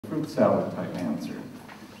fruit salad type answer,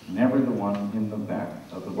 never the one in the back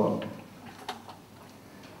of the book.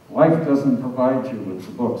 Life doesn't provide you with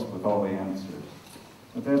the books with all the answers.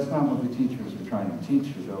 But that's not what the teachers are trying to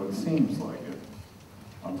teach you, though it seems like it.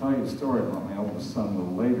 I'll tell you a story about my oldest son a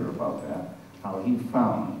little later about that, how he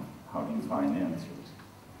found how do you find answers.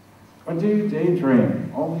 But do you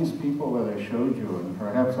daydream? All these people that I showed you, and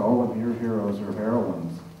perhaps all of your heroes or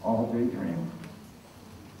heroines, all daydream.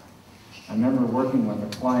 I remember working with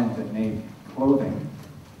a client that made clothing.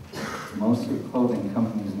 Most of the clothing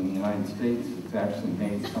companies in the United States, it's actually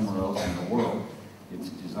made somewhere else in the world. It's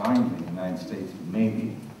designed in the United States,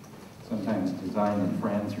 maybe. Sometimes designed in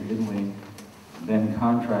France or Italy, then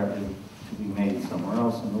contracted to be made somewhere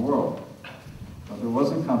else in the world. But there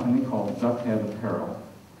was a company called Duckhead Apparel.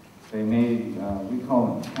 They made, we call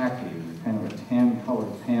them khaki, they're kind of a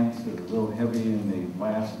tan-colored pants that are real heavy and they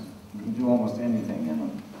last. You can do almost anything in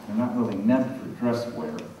them. They're not really meant for dress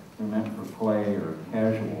wear. They're meant for play or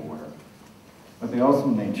casual wear. But they also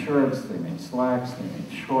made shirts, they made slacks, they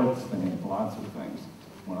made shorts, they made lots of things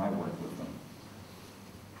when I worked with them.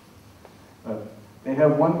 But they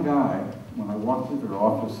have one guy, when I walked through their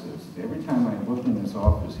offices, every time I looked in his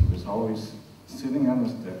office, he was always sitting on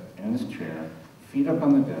in his chair, feet up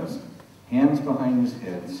on the desk, hands behind his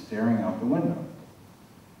head, staring out the window.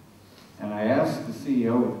 And I asked the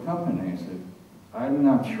CEO of the company, I said, I'm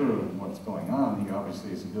not sure what's going on. He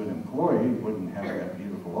obviously is a good employee, he wouldn't have that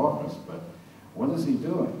beautiful office, but what is he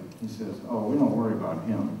doing? He says, oh, we don't worry about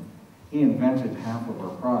him. He invented half of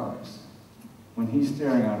our products. When he's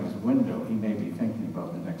staring out his window, he may be thinking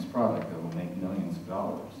about the next product that will make millions of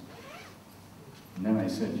dollars. And then I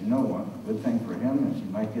said, you know what, the good thing for him is you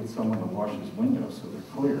might get someone to wash his windows so they're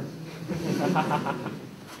clear.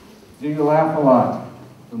 Do you laugh a lot?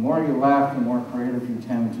 The more you laugh, the more creative you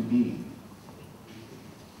tend to be.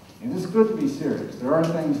 It is good to be serious. There are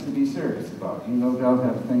things to be serious about. You no doubt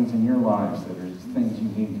have things in your lives that are things you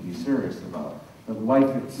need to be serious about. But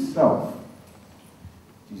life itself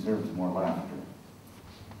deserves more laughter.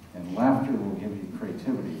 And laughter will give you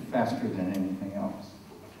creativity faster than anything else.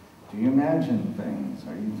 Do you imagine things?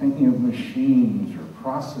 Are you thinking of machines or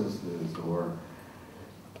processes or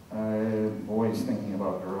boys thinking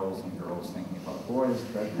about girls and girls thinking about boys?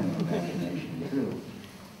 That kind of imagination too.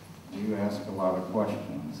 Do you ask a lot of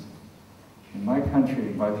questions? In my country,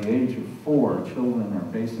 by the age of 4, children are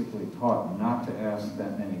basically taught not to ask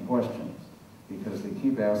that many questions because they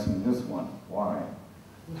keep asking this one, why?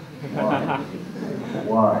 Why?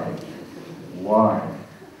 Why? Why?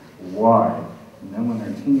 Why? And then when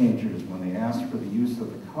they're teenagers, when they ask for the use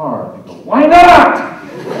of the car, they go, why not?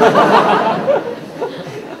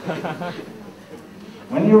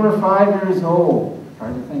 When you were 5 years old,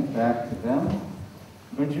 try to think back to them.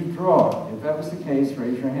 Could you draw? If that was the case,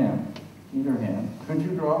 raise your hand. Either hand. Could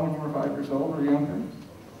you draw when you were 5 years old or younger?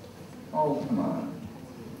 Oh, come on.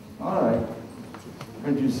 All right.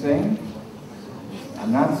 Could you sing?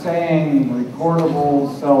 I'm not saying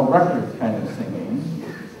recordable, sell record kind of singing.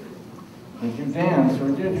 Did you dance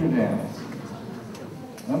or did you dance?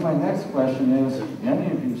 Then my next question is,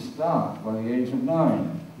 many of you stopped by the age of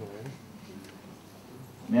 9.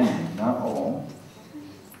 Many, not all.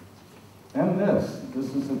 Then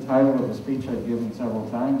this is the title of a speech I've given several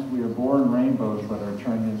times. We are born rainbows but are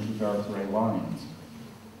turned into dark gray lines.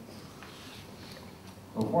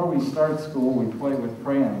 Before we start school, we play with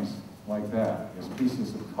crayons like that, as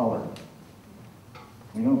pieces of color.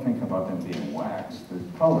 We don't think about them being wax. They're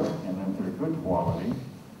color, and if they're good quality,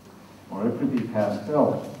 or it could be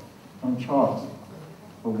pastel on chalks.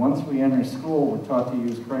 But once we enter school, we're taught to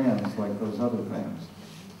use crayons like those other things,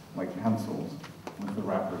 like pencils with the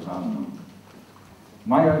wrappers on them.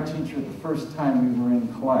 My art teacher, the first time we were in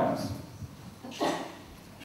class,